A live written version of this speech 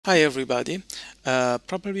Hi everybody.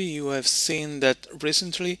 Probably you have seen that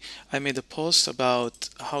recently I made a post about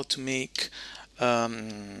how to make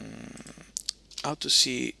um, how to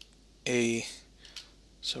see a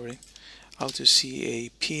sorry how to see a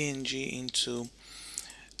PNG into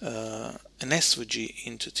an SVG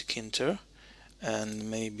into Tkinter, and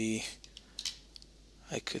maybe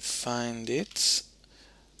I could find it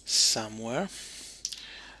somewhere.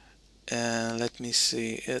 And let me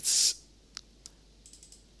see, it's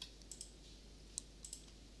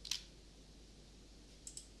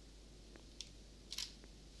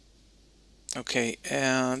okay.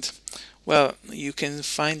 And well, you can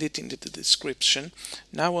find it in the description.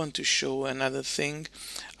 Now I want to show another thing.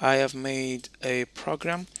 I have made a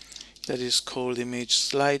program that is called Image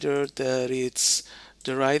Slider, that it's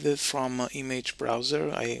derived from image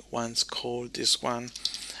browser. I once called this one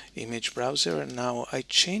image browser, and now I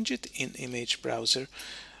change it in image browser.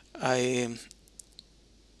 I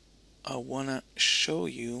wanna show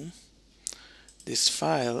you this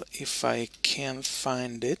file if I can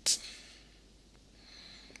find it.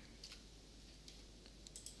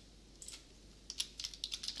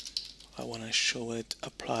 I want to show it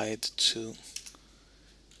applied to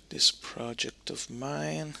this project of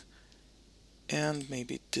mine, and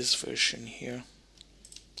maybe this version here.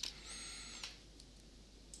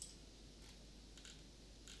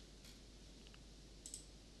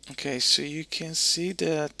 Okay, so you can see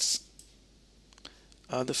that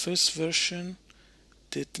the first version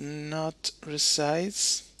did not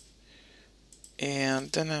resize,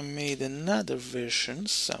 and then I made another version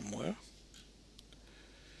somewhere,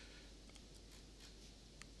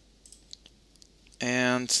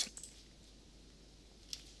 and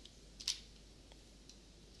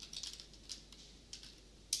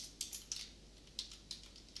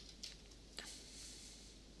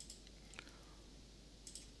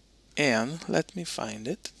let me find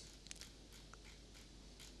it.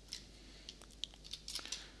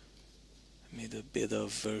 I made a bit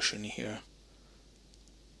of version here.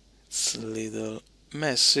 It's a little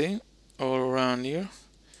messy all around here.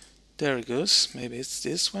 There it goes. Maybe it's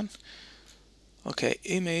this one. Okay,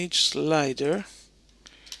 image slider,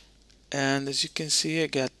 and as you can see I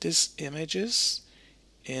got these images,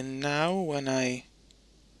 and now when I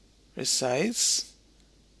resize,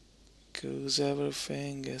 goes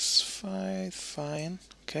everything is fine.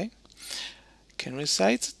 Okay, can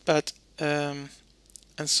resize it, but and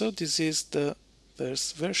so this is the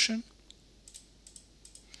first version.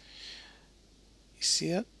 You see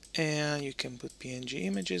it, and you can put PNG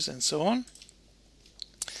images and so on.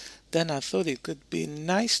 Then I thought it could be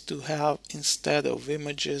nice to have, instead of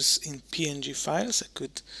images in PNG files, I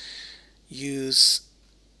could use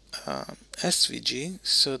SVG,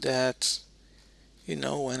 so that, you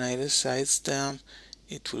know, when I resize them,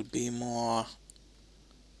 it will be more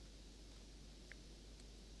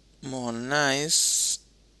nice.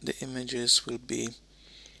 The images will be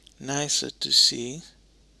nicer to see,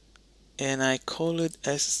 and I call it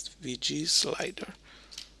SVG slider.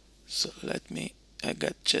 So I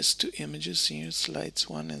got just two images here, slides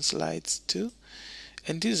 1 and slides 2,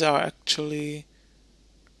 and these are actually,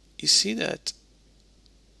 you see that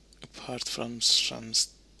apart from some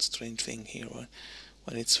strange thing here when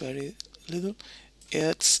it's very little,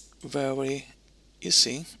 it's very, you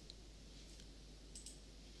see,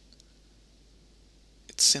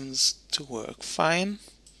 it seems to work fine.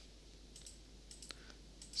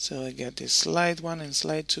 So I got this slide 1 and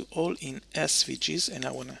slide 2 all in SVGs, and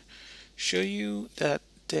I want to show you that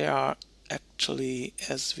they are actually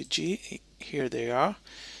SVG. Here they are.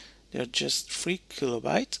 They're just 3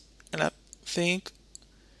 kilobytes, and I think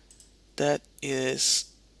that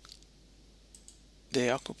is,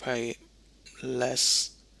 they occupy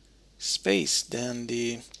less space than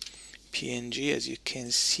the PNG. As you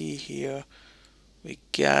can see here, we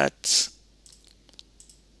got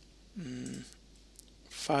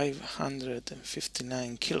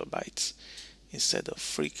 559 kilobytes instead of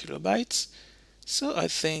 3 kilobytes. So I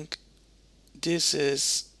think this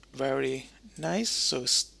is very nice. So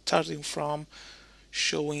starting from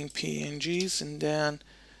showing PNGs, and then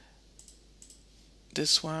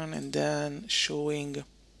this one, and then showing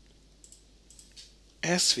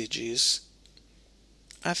SVGs,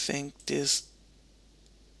 I think this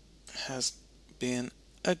has been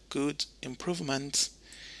a good improvement.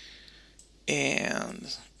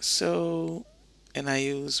 And so, and I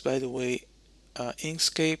use, by the way,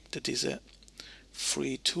 Inkscape, that is a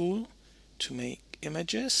free tool to make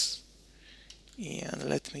images. And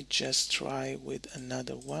let me just try with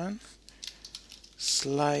another one.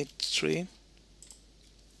 Slide 3.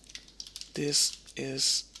 This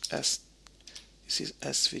is SVG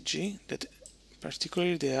that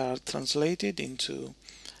particularly they are translated into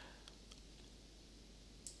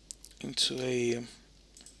a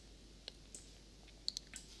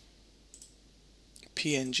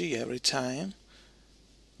PNG every time,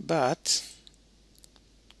 but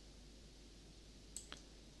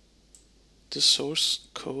the source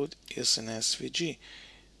code is an SVG.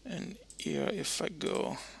 And here, if I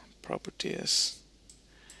go properties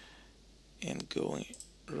and go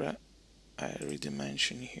I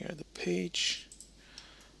redimension here the page.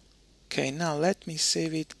 Okay, now let me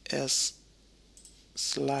save it as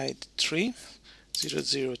slide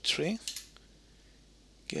 3003.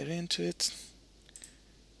 Get into it,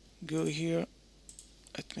 go here,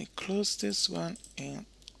 let me close this one and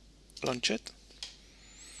launch it.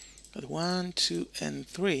 At 1, 2, and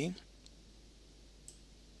 3,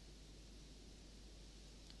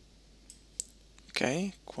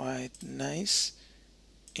 okay, quite nice.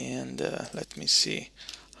 And let me see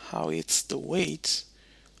how it's the weight.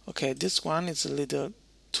 Okay, this one is a little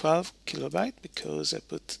 12 kilobyte because I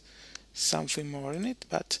put something more in it,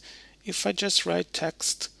 but if I just write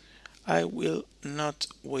text, I will not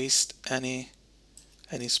waste any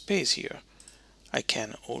space here. I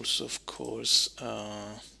can also, of course,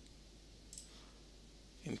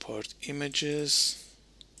 import images,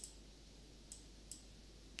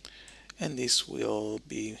 and this will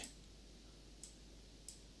be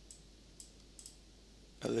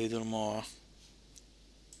a little more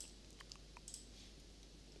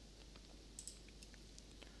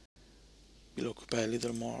will occupy a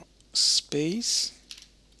little more space.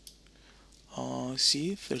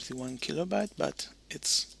 See, 31 kilobyte, but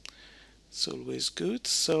it's always good.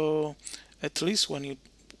 So at least when you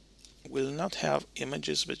will not have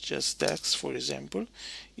images but just text, for example,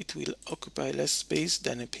 it will occupy less space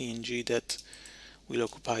than a PNG that will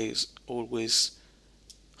occupy always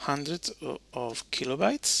hundreds of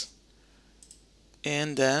kilobytes.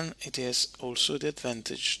 And then it has also the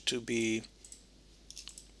advantage to be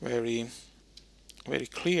very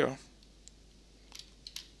clear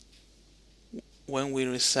when we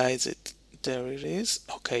resize it. There it is.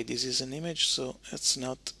 Okay, this is an image, so it's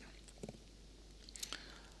not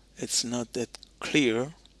that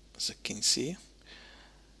clear, as you can see.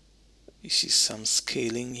 You see some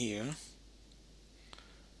scaling here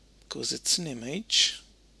because it's an image,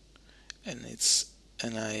 and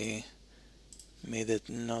I made it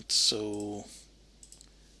not so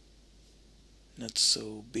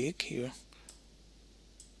big here,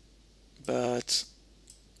 but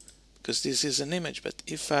because this is an image. But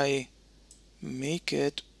if I make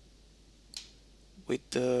it with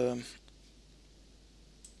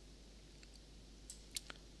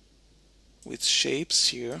shapes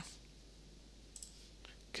here,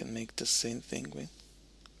 can make the same thing with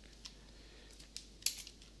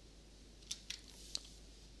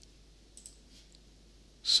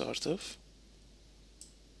sort of.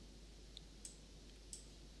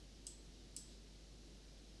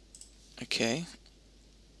 Okay,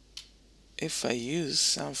 if I use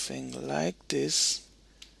something like this,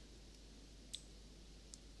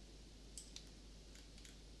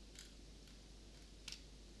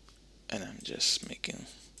 and I'm just making,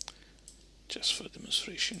 just for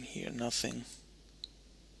demonstration here, nothing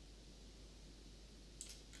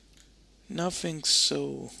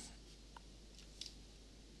so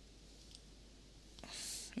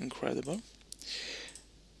incredible.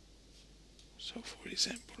 So for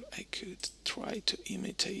example, I could try to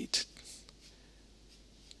imitate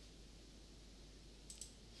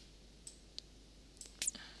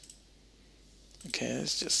okay,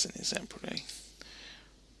 it's just an example, right?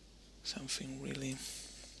 Something really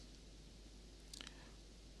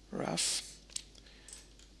rough.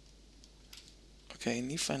 Okay,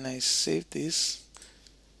 and if I save this,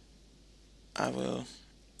 I will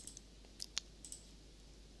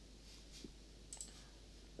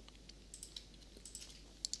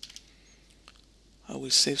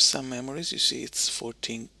save some memories. You see it's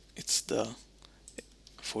 14, it's the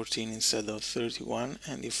 14 instead of 31,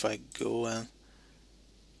 and if I go and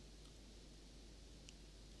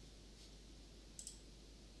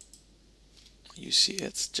you see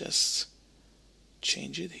it's just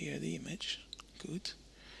change it here, the image, good.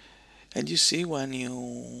 And you see when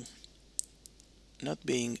you not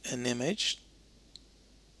being an image,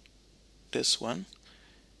 this one,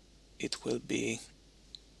 it will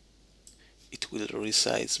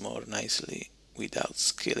resize more nicely without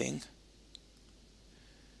scaling.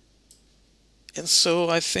 And so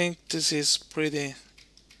I think this is pretty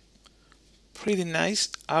nice.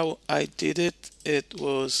 How I did it,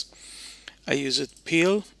 I used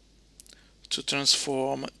Peel to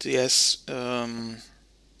transform to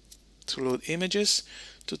load images,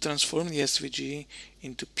 To transform the SVG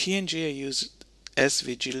into PNG, I use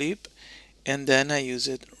SVG lib, and then I use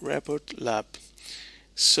it report lab.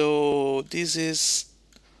 So this is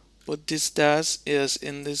what this does. Is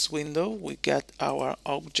in this window we get our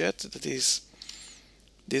object, that is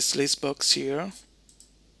this list box here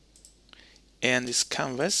and this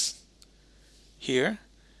canvas here.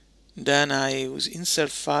 Then I use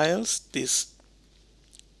insert files, this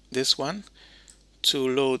one, to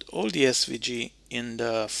load all the SVG in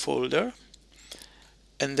the folder.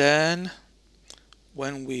 And then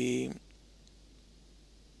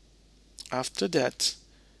after that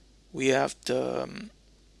we have the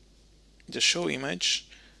show image.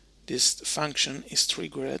 This function is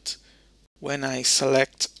triggered when I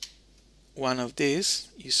select one of these,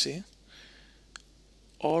 you see,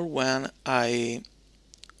 or when I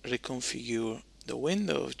reconfigure the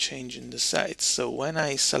window, changing the size. So when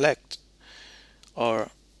I select or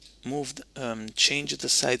change the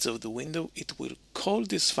size of the window, it will call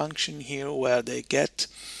this function here, where they get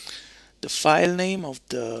the file name of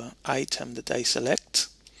the item that I select,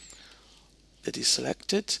 that is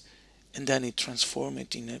selected, and then it transforms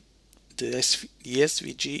it in the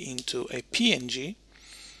SVG into a PNG.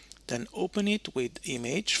 Then open it with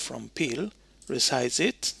image from pil, resize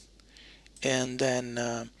it, and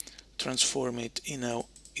then transform it in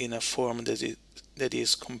a form that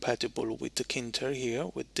is compatible with the Tkinter here,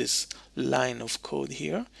 with this line of code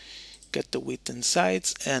here. Get the width and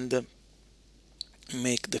size, and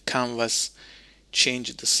make the canvas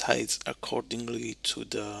change the size accordingly to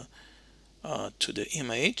the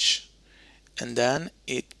image, and then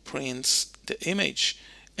it prints the image.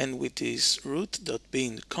 And with this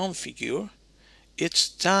root.bin configure,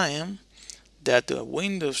 each time that the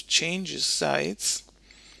window changes size,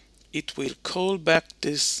 it will call back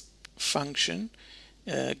this function,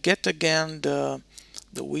 get again the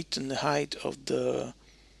width and the height of the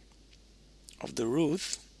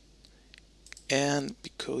root, and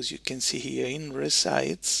because you can see here in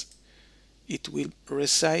resize, it will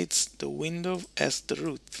resize the window as the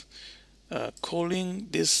root. Calling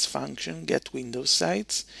this function get window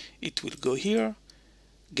size, it will go here,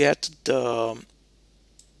 get the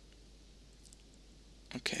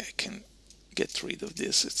okay, I can get rid of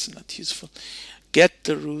this, it's not useful. Get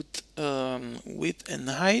the root width and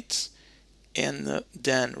height, and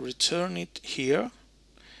then return it here,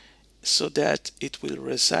 so that it will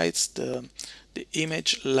resize the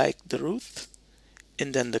image like the root,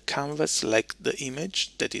 and then the canvas like the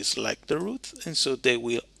image that is like the root, and so they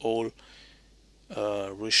will all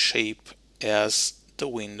reshape as the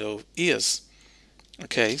window is.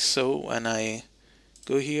 Okay, so when I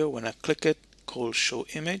go here, when I click it, call show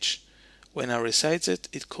image. When I resize it,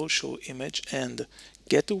 it calls show image and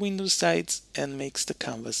get the window size and makes the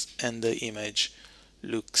canvas and the image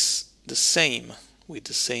looks the same, with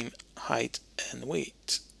the same height and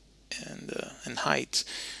weight and height,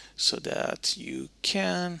 so that you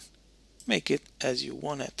can make it as you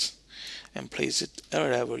want it and place it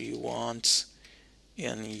wherever you want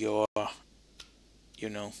in your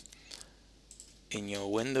in your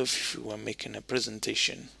window if you are making a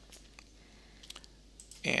presentation,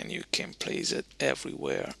 and you can place it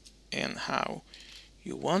everywhere and how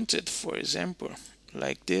you want it. For example,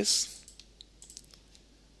 like this.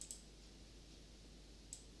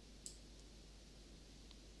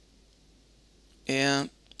 And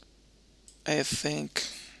I think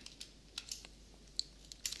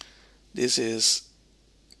this is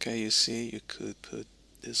okay. You see, you could put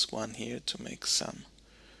this one here to make some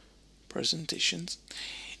presentations.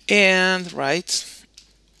 And right,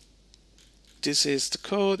 this is the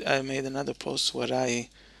code. I made another post where I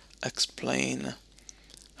explain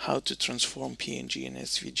how to transform PNG and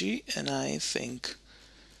SVG, and I think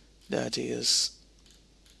that is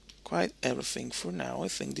quite everything for now. I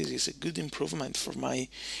think this is a good improvement for my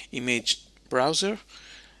image browser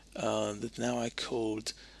that now I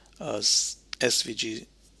called SVG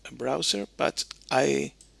browser, but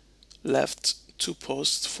I left two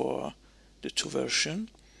posts for the two versions,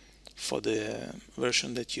 for the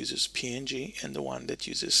version that uses PNG and the one that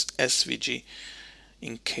uses SVG,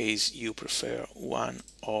 in case you prefer one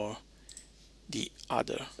or the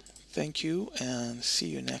other. Thank you, and see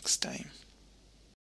you next time.